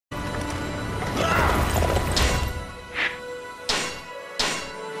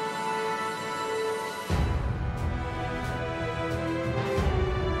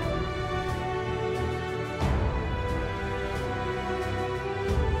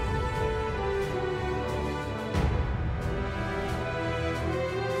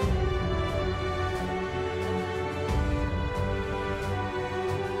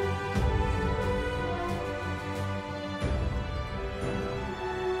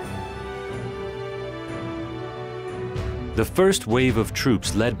The first wave of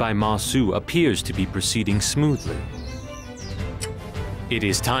troops led by Ma Su appears to be proceeding smoothly. It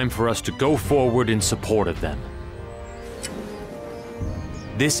is time for us to go forward in support of them.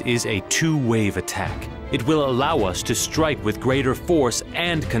 This is a two-wave attack. It will allow us to strike with greater force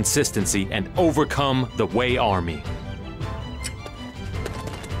and consistency and overcome the Wei army.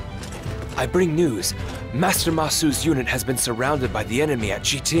 I bring news. Master Ma Su's unit has been surrounded by the enemy at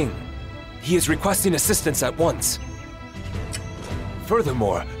Jiting. He is requesting assistance at once.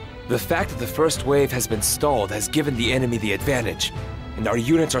 Furthermore, the fact that the first wave has been stalled has given the enemy the advantage, and our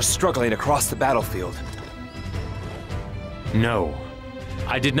units are struggling across the battlefield. No.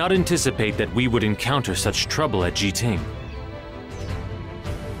 I did not anticipate that we would encounter such trouble at Jiting.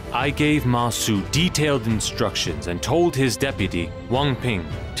 I gave Ma Su detailed instructions and told his deputy, Wang Ping,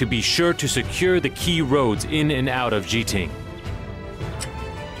 to be sure to secure the key roads in and out of Jiting.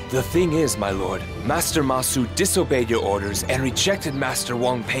 The thing is, my lord, Master Ma Su disobeyed your orders and rejected Master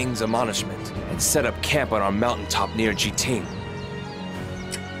Wang Ping's admonishment and set up camp on our mountaintop near Jiting.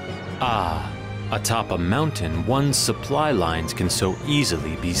 Ah, atop a mountain, one's supply lines can so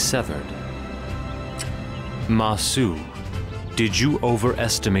easily be severed. Ma Su, did you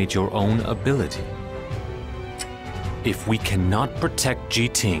overestimate your own ability? If we cannot protect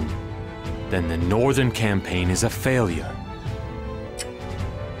Jiting, then the northern campaign is a failure.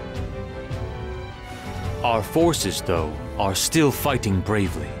 Our forces, though, are still fighting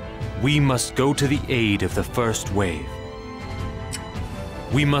bravely. We must go to the aid of the first wave.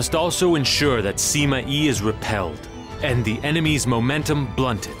 We must also ensure that Sima Yi is repelled and the enemy's momentum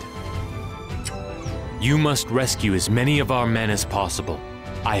blunted. You must rescue as many of our men as possible.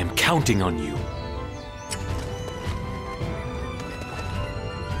 I am counting on you.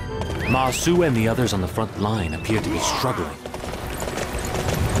 Ma Su and the others on the front line appear to be struggling.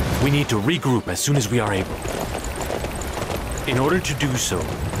 We need to regroup as soon as we are able. In order to do so,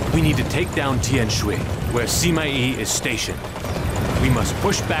 we need to take down Tianshui, where Sima Yi is stationed. We must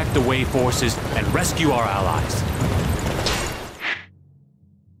push back the Wei forces and rescue our allies.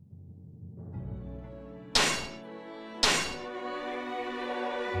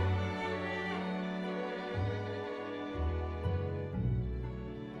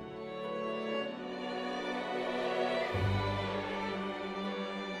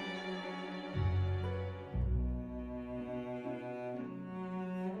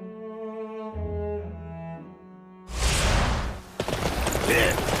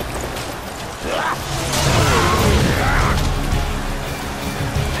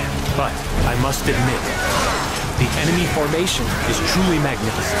 But I must admit, the enemy formation is truly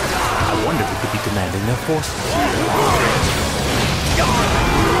magnificent. I wonder who could be commanding their forces.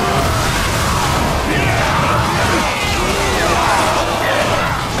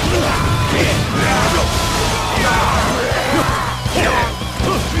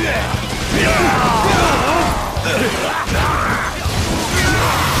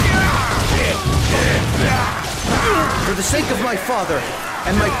 For the sake of my father,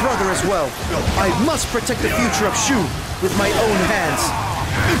 and my brother as well, I must protect the future of Shu with my own hands.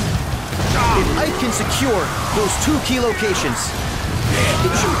 If I can secure those 2 key locations,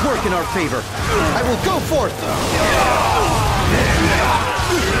 it should work in our favor. I will go forth!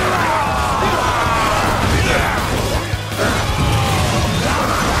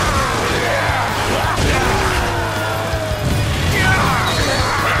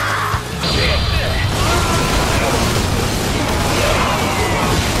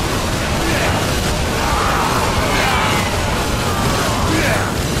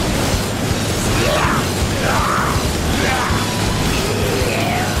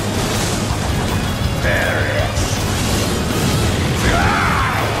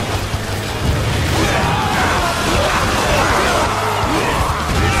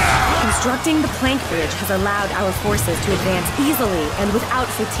 Constructing the plank bridge has allowed our forces to advance easily and without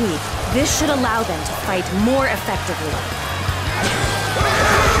fatigue. This should allow them to fight more effectively.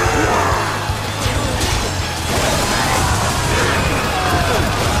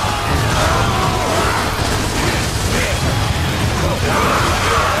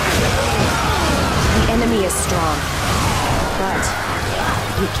 The enemy is strong, but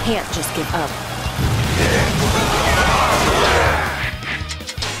we can't just give up.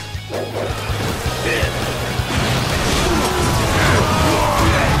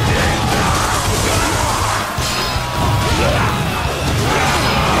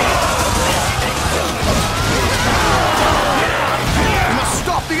 We must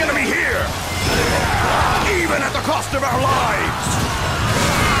stop the enemy here! Even at the cost of our lives!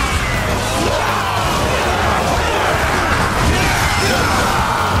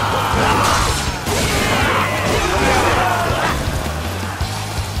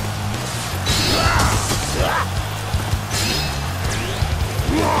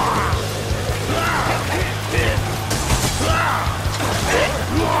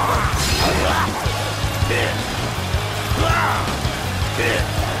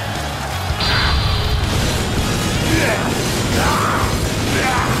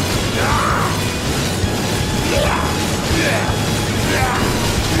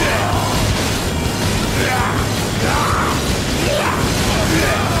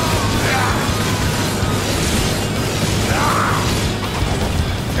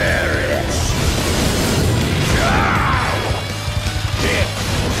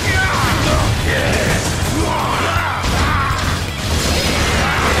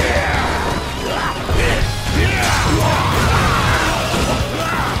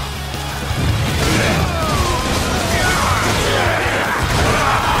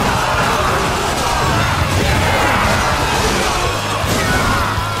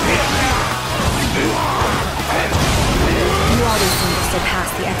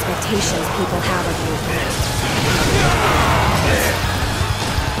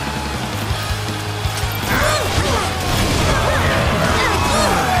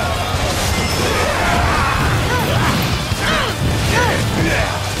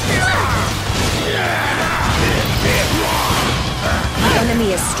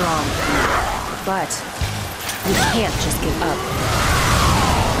 strong. But we can't just give up.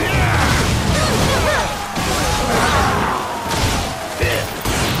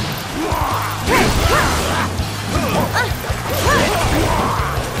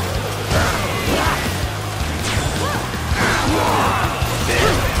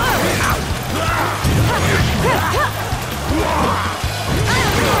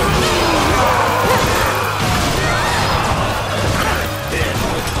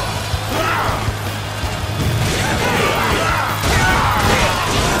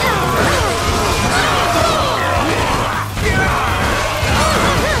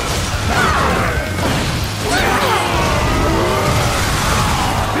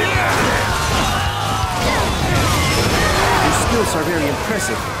 Are very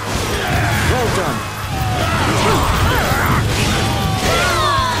impressive. Well done.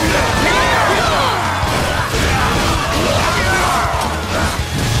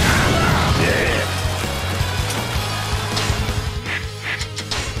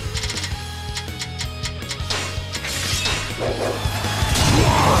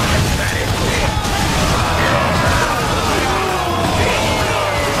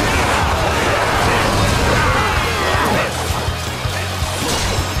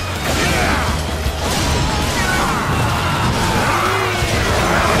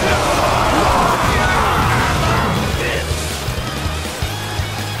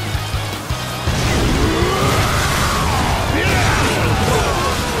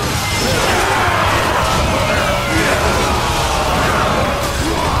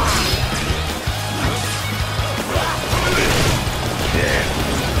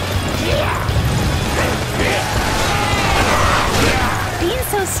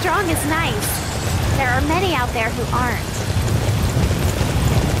 Strong is nice. There are many out there who aren't.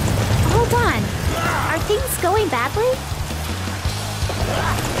 Hold on. Are things going badly?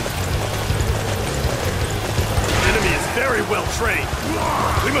 The enemy is very well trained.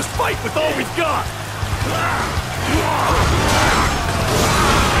 We must fight with all we've got.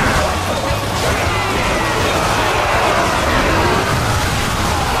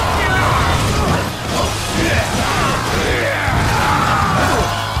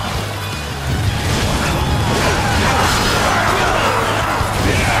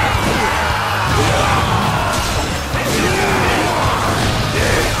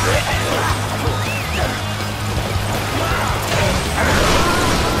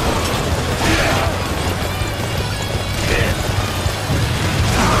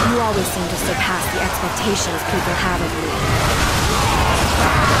 You always seem to surpass the expectations people have of you.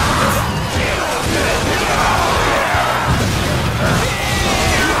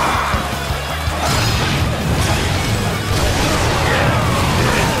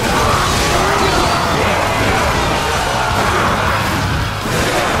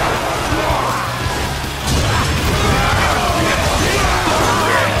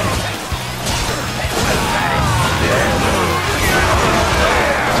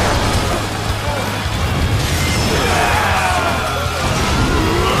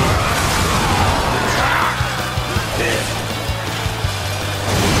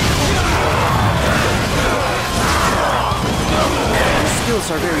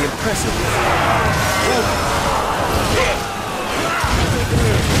 Are very impressive.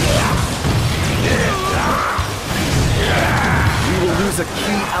 We will lose a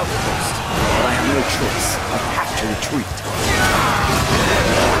key outpost, but I have no choice. I have to retreat.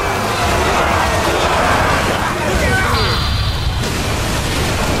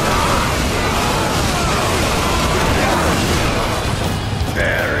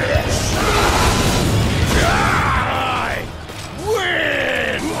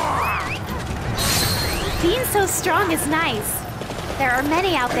 Being so strong is nice. There are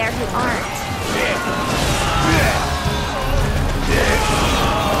many out there who aren't.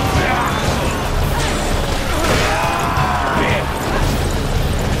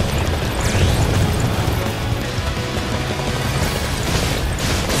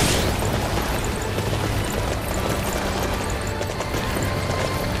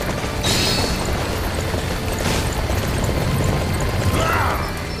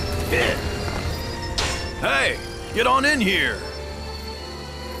 Hey, get on in here.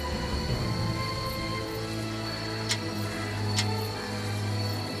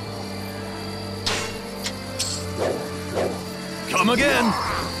 Come again.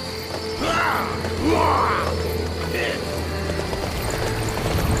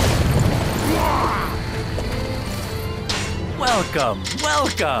 Welcome,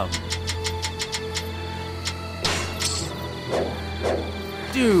 welcome.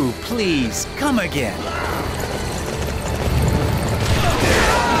 Do please come again.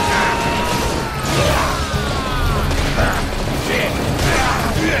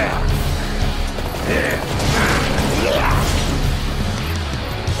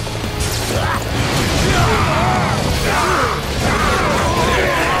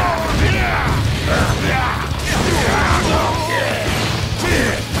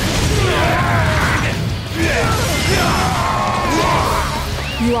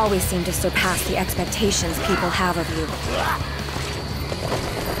 You always seem to surpass the expectations people have of you.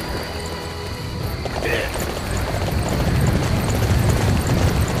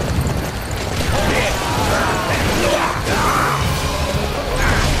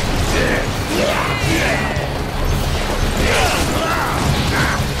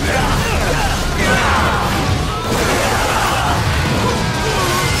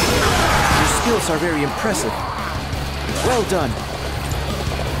 Your skills are very impressive. Well done.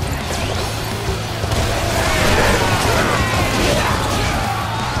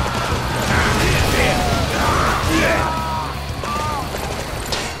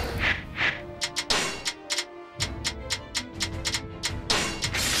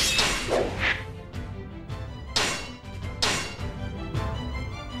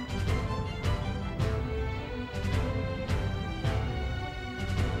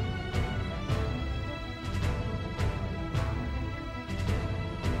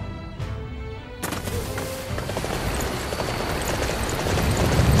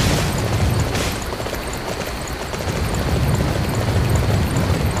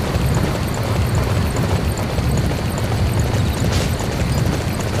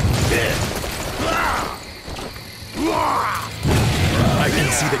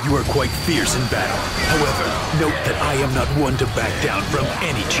 You are quite fierce in battle. However, note that I am not one to back down from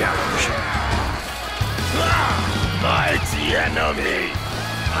any challenge. Mighty enemy!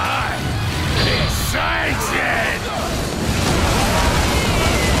 I'm excited!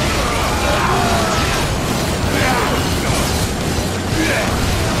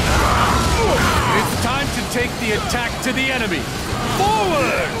 It's time to take the attack to the enemy!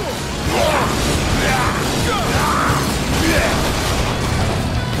 Forward!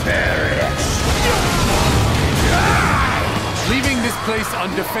 Leaving this place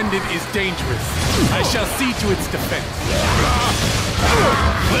undefended is dangerous. I shall see to its defense.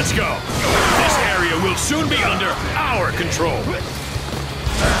 Let's go! This area will soon be under our control!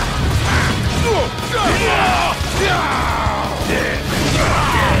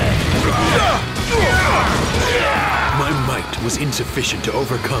 My might was insufficient to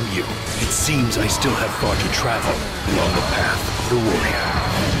overcome you. It seems I still have far to travel along the path of the warrior.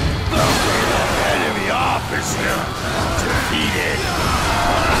 Enemy officer defeated.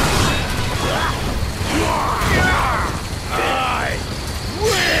 I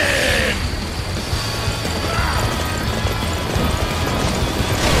win!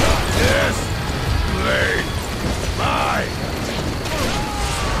 This blade's mine!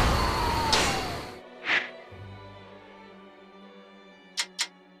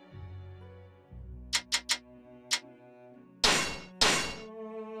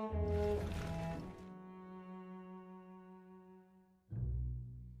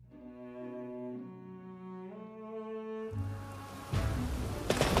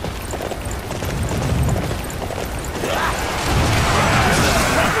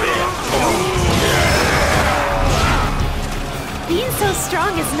 Being so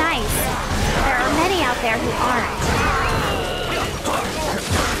strong is nice. There are many out there who aren't.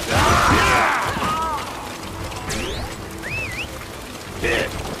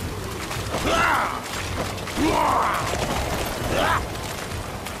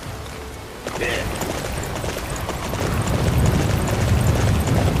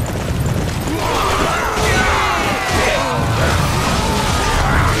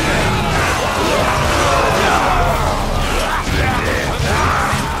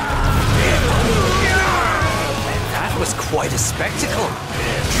 Was quite a spectacle.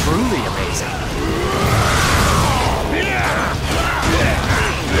 Truly amazing.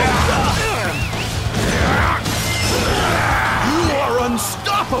 You are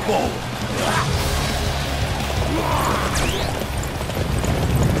unstoppable!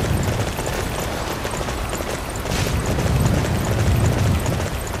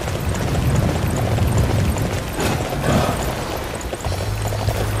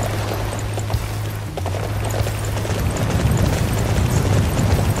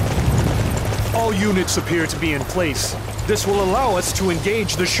 All units appear to be in place. This will allow us to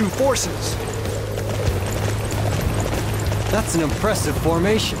engage the Shu forces. That's an impressive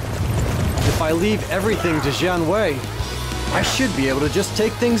formation. If I leave everything to Jian Wei, I should be able to just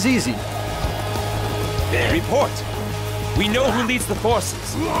take things easy. Report! We know who leads the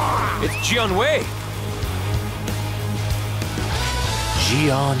forces. It's Jian Wei.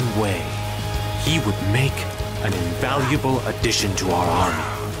 Jian Wei. He would make an invaluable addition to our army.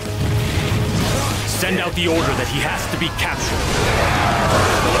 Send out the order that he has to be captured.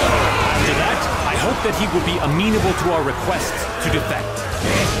 After that, I hope that he will be amenable to our request to defect.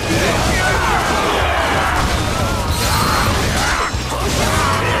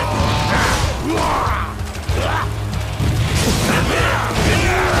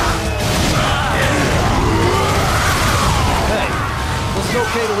 Hey, was it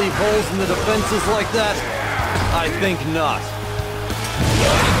okay to leave holes in the defenses like that? I think not.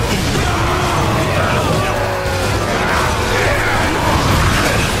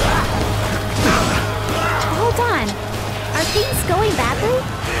 Hold on. Are things going badly?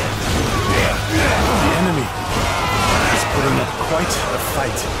 The enemy is putting up quite a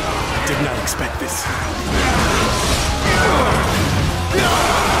fight. Did not expect this.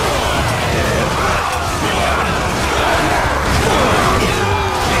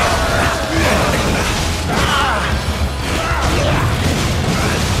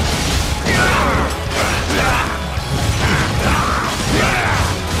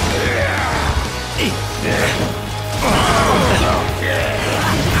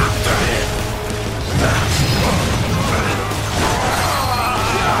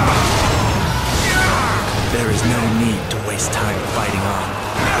 There is no need to waste time fighting on.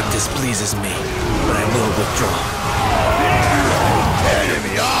 It displeases me, but I will withdraw.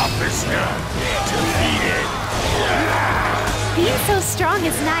 Enemy officer defeated. Being so strong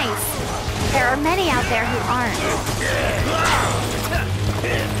is nice. There are many out there who aren't.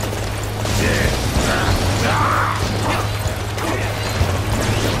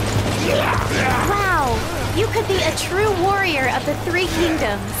 Wow! You could be a true warrior of the Three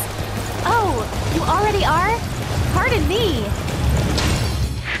Kingdoms. Oh, you already are? Pardon me.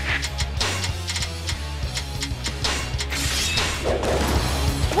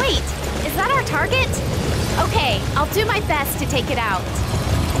 Wait, is that our target? Okay, I'll do my best to take it out.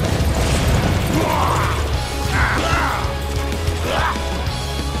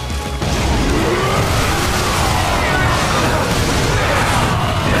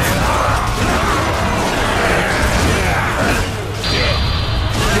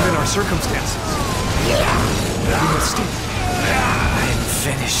 Given our circumstances, we must stay. I am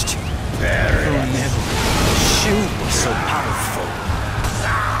finished. Who knew Shu was so powerful?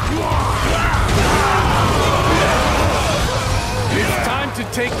 It's time to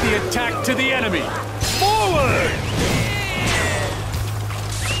take the attack to the enemy. Forward!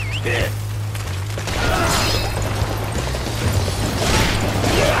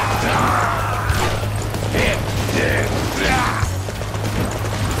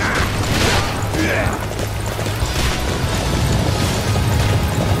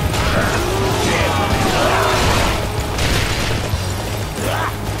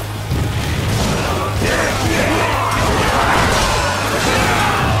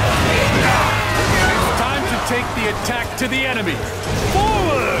 Take the attack to the enemy.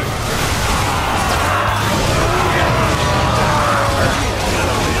 Forward!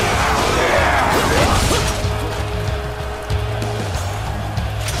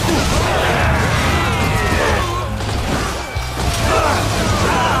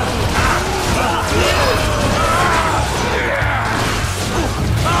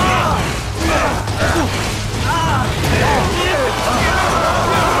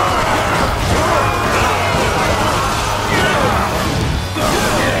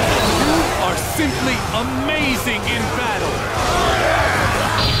 Simply amazing in battle!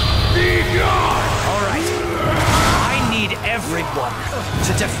 All right. I need everyone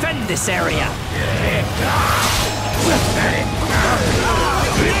to defend this area.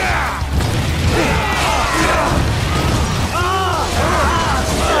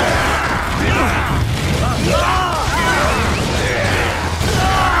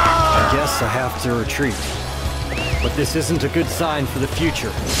 I guess I have to retreat. But this isn't a good sign for the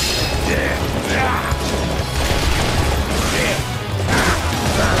future.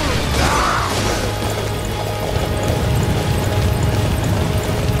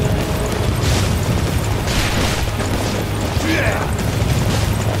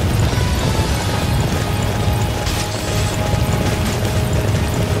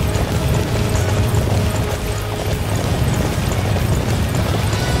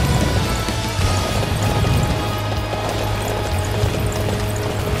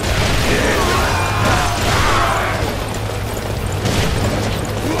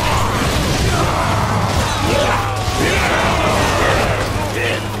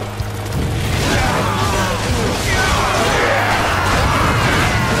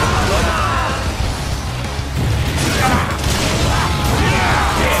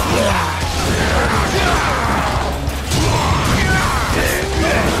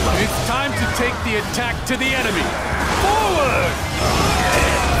 the attack to the enemy. Forward!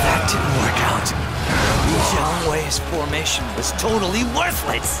 That didn't work out. Jiang Wei's formation was totally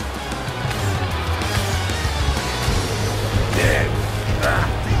worthless.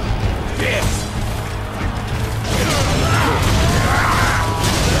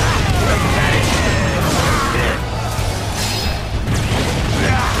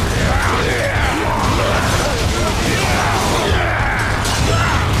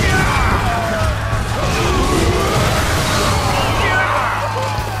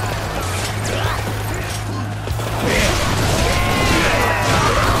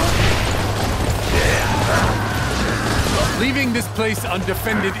 place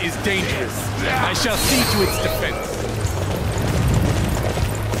undefended is dangerous. I shall see to its defense.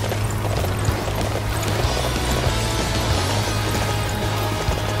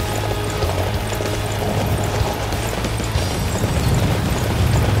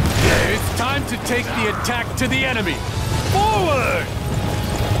 It's time to take the attack to the enemy. Forward!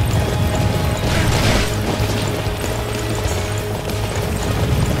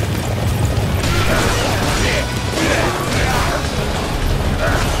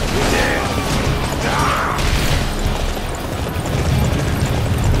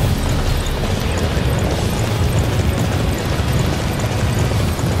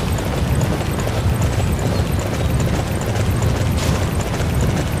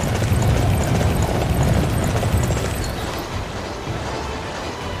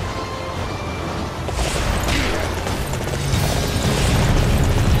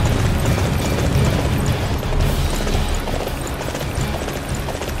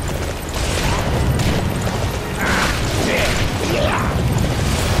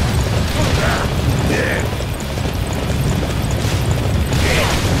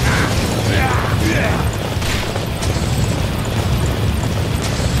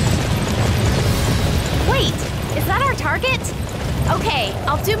 Okay,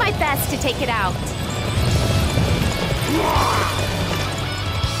 I'll do my best to take it out.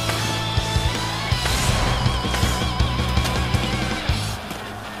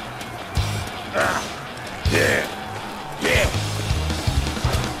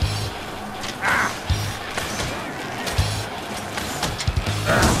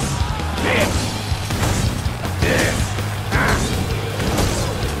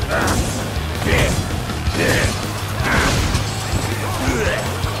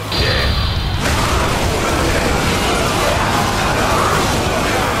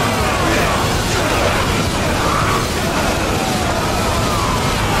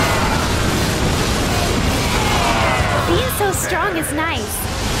 Strong is nice.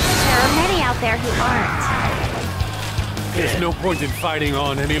 There are many out there who aren't. There's no point in fighting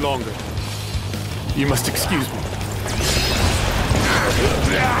on any longer. You must excuse me.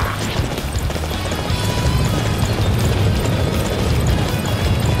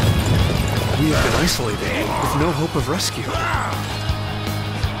 We have been isolated, with no hope of rescue.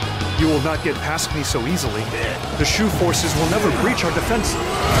 You will not get past me so easily. The Shu forces will never breach our defenses.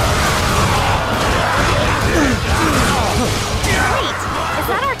 Wait, is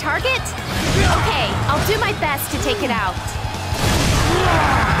that our target? Okay, I'll do my best to take it out.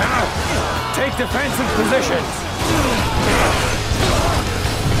 Now, take defensive positions.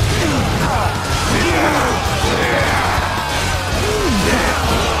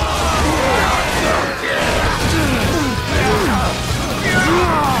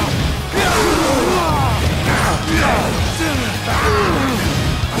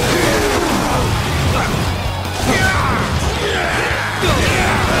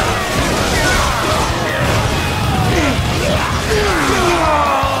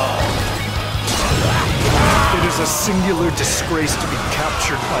 It is a singular disgrace to be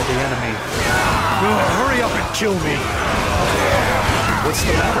captured by the enemy. Hurry up and kill me! What's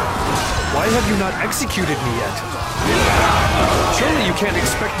the matter? Why have you not executed me yet? Surely you can't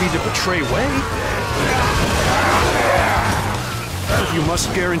expect me to betray Wei? But you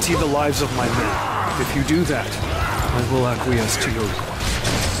must guarantee the lives of my men. If you do that, I will acquiesce to your request.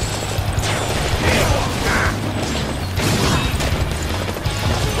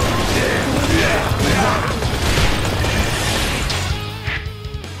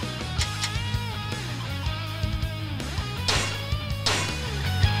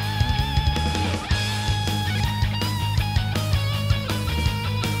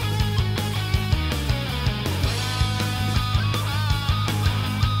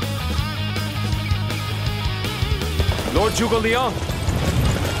 Lord Zhuge Liang!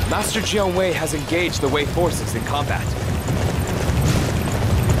 Master Jian Wei has engaged the Wei forces in combat.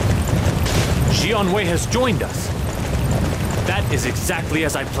 Jian Wei has joined us. That is exactly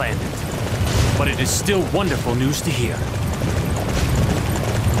as I planned it. But it is still wonderful news to hear.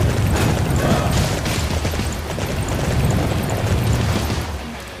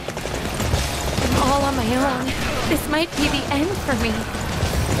 I'm all on my own. This might be the end for me.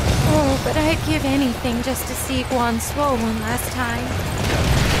 Oh, but I'd give anything just to see Guan Suo one last time.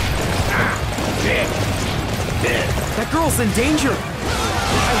 That girl's in danger!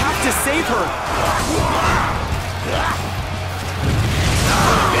 I have to save her!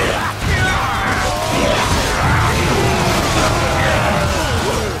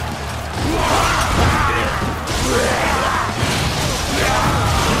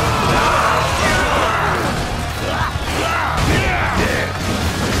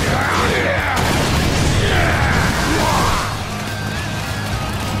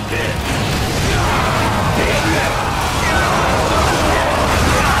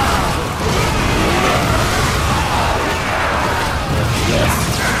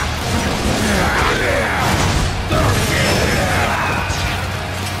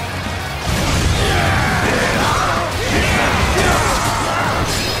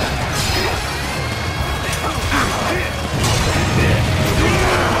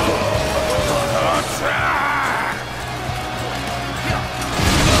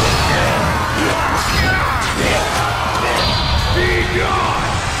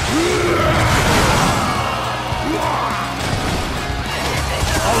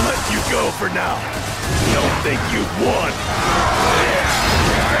 for now. Don't think you've won.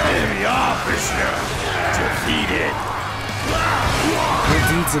 Enemy officer defeated. Your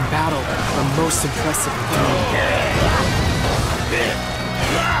deeds in battle are most impressive indeed.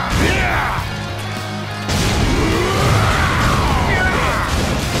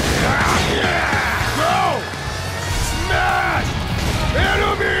 Go! Smash!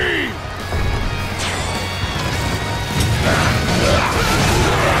 Enemy!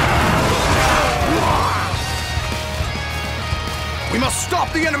 We must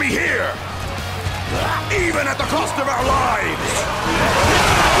stop the enemy here! Even at the cost of our lives!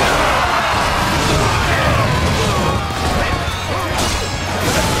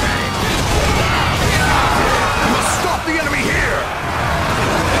 We must stop the enemy here!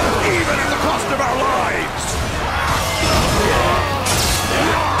 Even at the cost of our lives!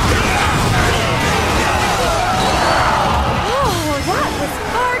 Oh, that was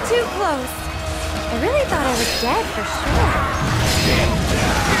far too close. I really thought I was dead for sure.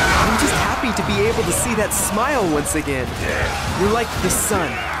 I'm just happy to be able to see that smile once again. You're like the sun,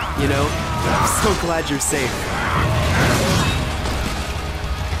 you know? I'm so glad you're safe.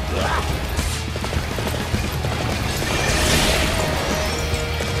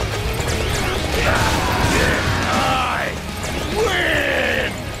 I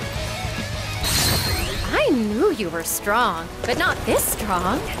win! I knew you were strong, but not this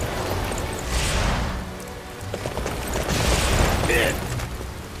strong.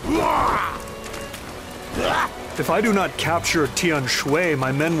 If I do not capture Tian Shui,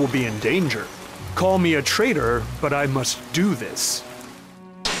 my men will be in danger. Call me a traitor, but I must do this.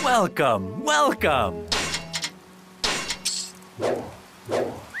 Welcome, welcome!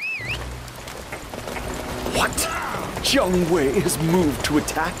 What? Jiang Wei has moved to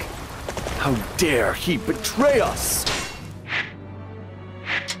attack? How dare he betray us?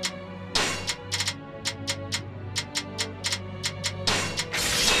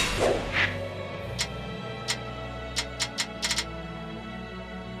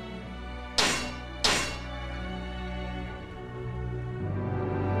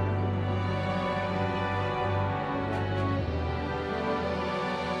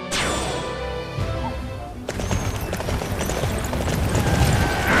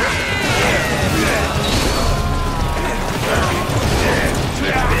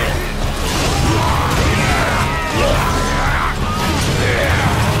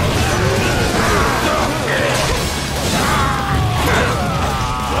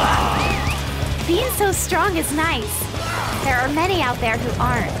 Being so strong is nice. There are many out there who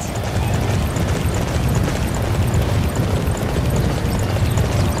aren't.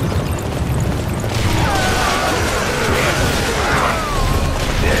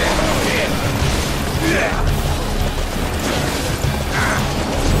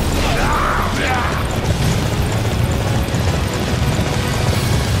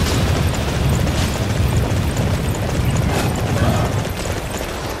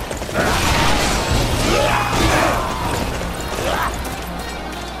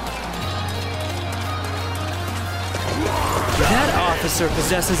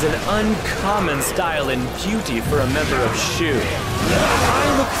 Possesses an uncommon style and beauty for a member of Shu.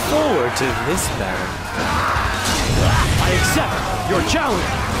 I look forward to this battle. I accept your challenge.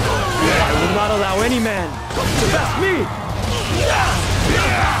 I will not allow any man to best me.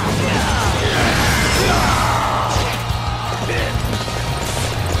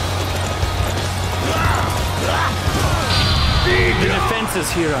 The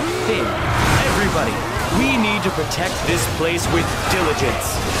defenses here are thin. Everybody, we need to protect this place with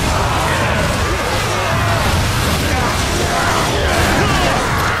diligence.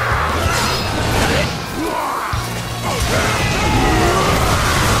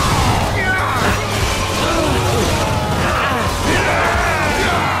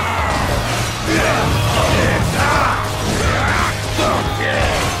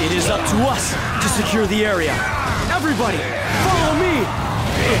 It is up to us to secure the area. Everybody, follow me!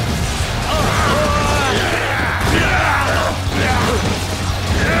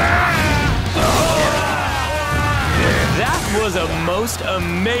 That was a most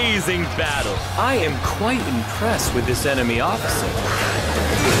amazing battle. I am quite impressed with this enemy officer.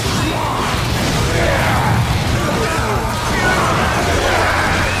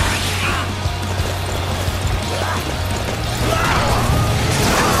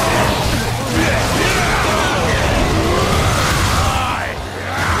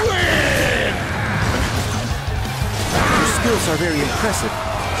 Your skills are very impressive.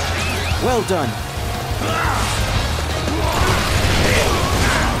 Well done.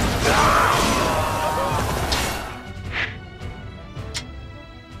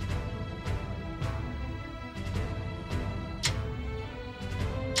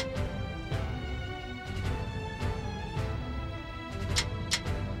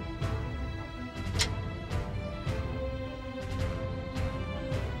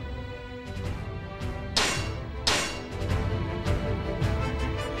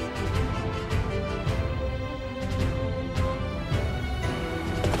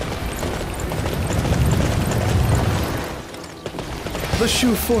 The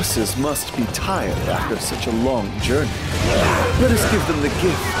Shu forces must be tired after such a long journey. Let us give them the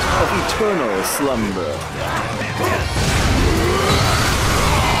gift of eternal slumber.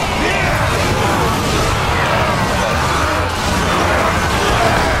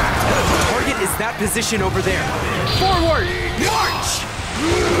 The target is that position over there. Forward! March!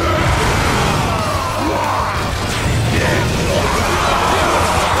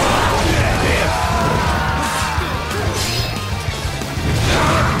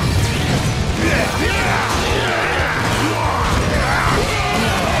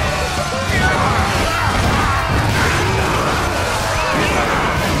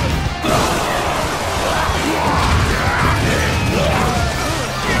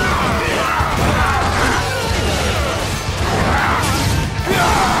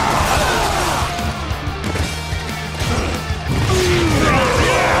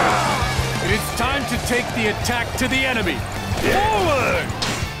 To take the attack to the enemy. Forward!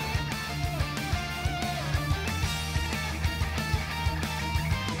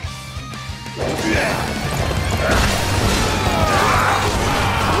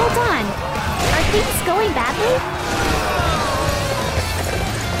 Hold on. Are things going badly?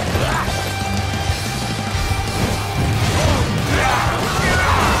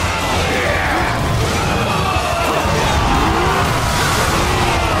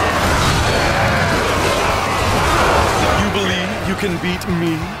 You can beat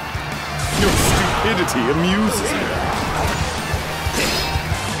me? Your stupidity amuses me.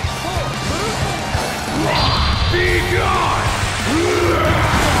 Be gone!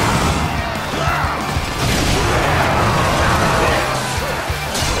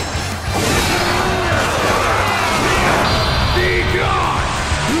 Be gone!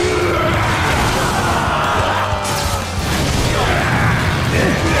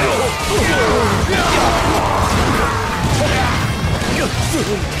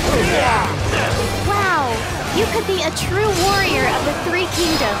 Wow, you could be a true warrior of the Three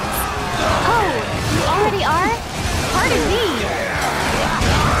Kingdoms. Oh, you already are? Pardon me.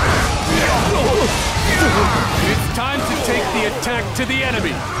 It's time to take the attack to the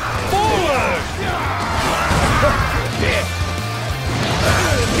enemy. Forward!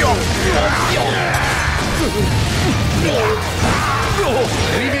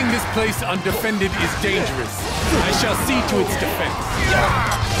 Leaving this place undefended is dangerous. I shall see to its defense.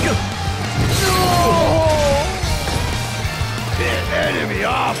 Enemy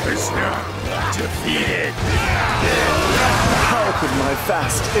officer defeated. How could my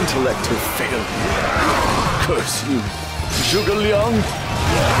vast intellect have failed me? Curse you, Zhuge Liang.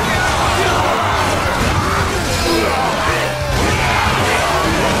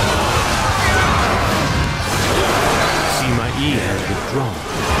 Sima Yi has withdrawn.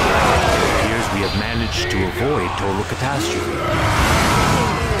 It appears we have managed to avoid total catastrophe.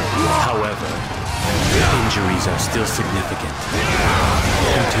 However, injuries are still significant.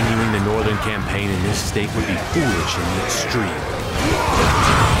 Continuing the northern campaign in this state would be foolish in the extreme.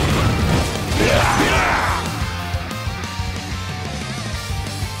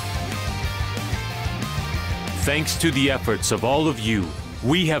 Thanks to the efforts of all of you,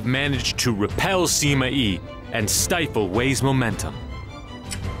 we have managed to repel Sima Yi and stifle Wei's momentum.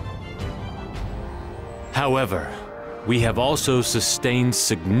 However, we have also sustained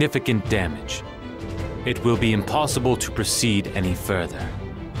significant damage. It will be impossible to proceed any further.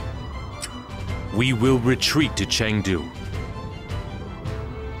 We will retreat to Chengdu.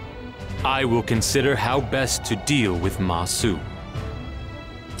 I will consider how best to deal with Ma Su.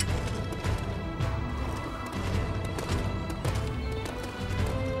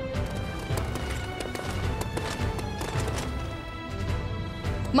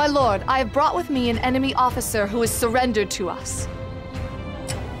 My lord, I have brought with me an enemy officer who has surrendered to us.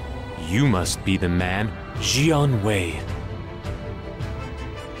 You must be the man, Jian Wei.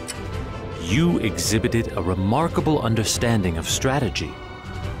 You exhibited a remarkable understanding of strategy.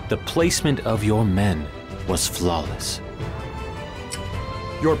 The placement of your men was flawless.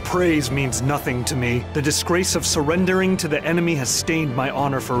 Your praise means nothing to me. The disgrace of surrendering to the enemy has stained my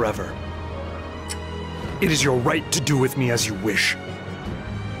honor forever. It is your right to do with me as you wish.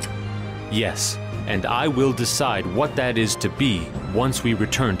 Yes, and I will decide what that is to be once we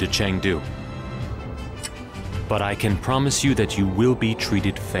return to Chengdu. But I can promise you that you will be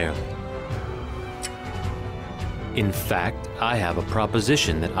treated fairly. In fact, I have a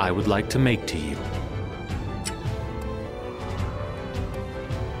proposition that I would like to make to you.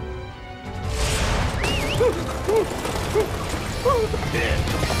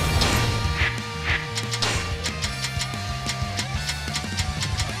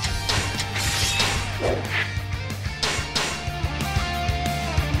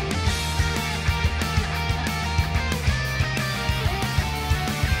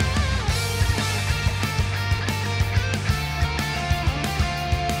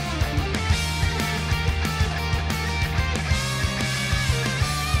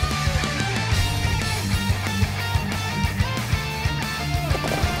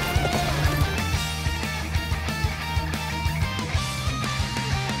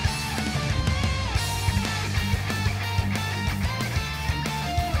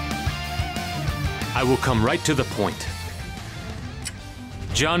 I will come right to the point.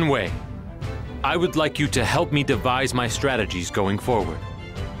 Jian Wei, I would like you to help me devise my strategies going forward.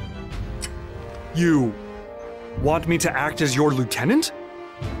 You want me to act as your lieutenant?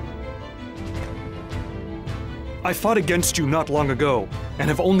 I fought against you not long ago, and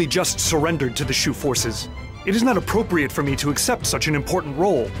have only just surrendered to the Shu forces. It is not appropriate for me to accept such an important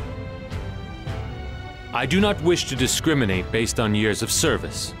role. I do not wish to discriminate based on years of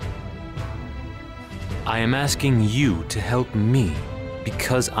service. I am asking you to help me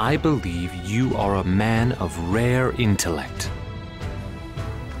because I believe you are a man of rare intellect.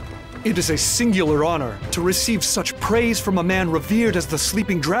 It is a singular honor to receive such praise from a man revered as the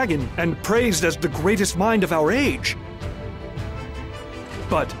Sleeping Dragon and praised as the greatest mind of our age.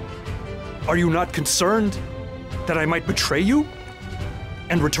 But are you not concerned that I might betray you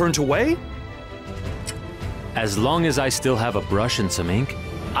and return to Wei? As long as I still have a brush and some ink,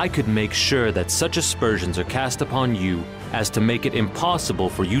 I could make sure that such aspersions are cast upon you as to make it impossible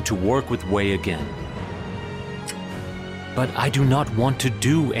for you to work with Wei again. But I do not want to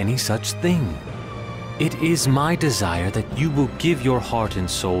do any such thing. It is my desire that you will give your heart and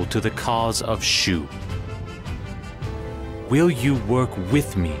soul to the cause of Shu. Will you work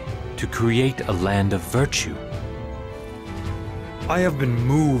with me to create a land of virtue? I have been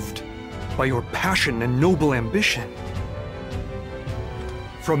moved by your passion and noble ambition.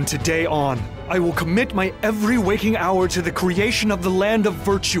 From today on, I will commit my every waking hour to the creation of the land of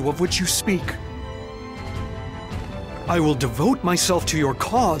virtue of which you speak. I will devote myself to your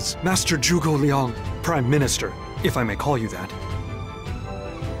cause, Master Zhuge Liang, Prime Minister, if I may call you that.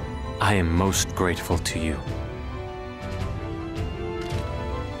 I am most grateful to you.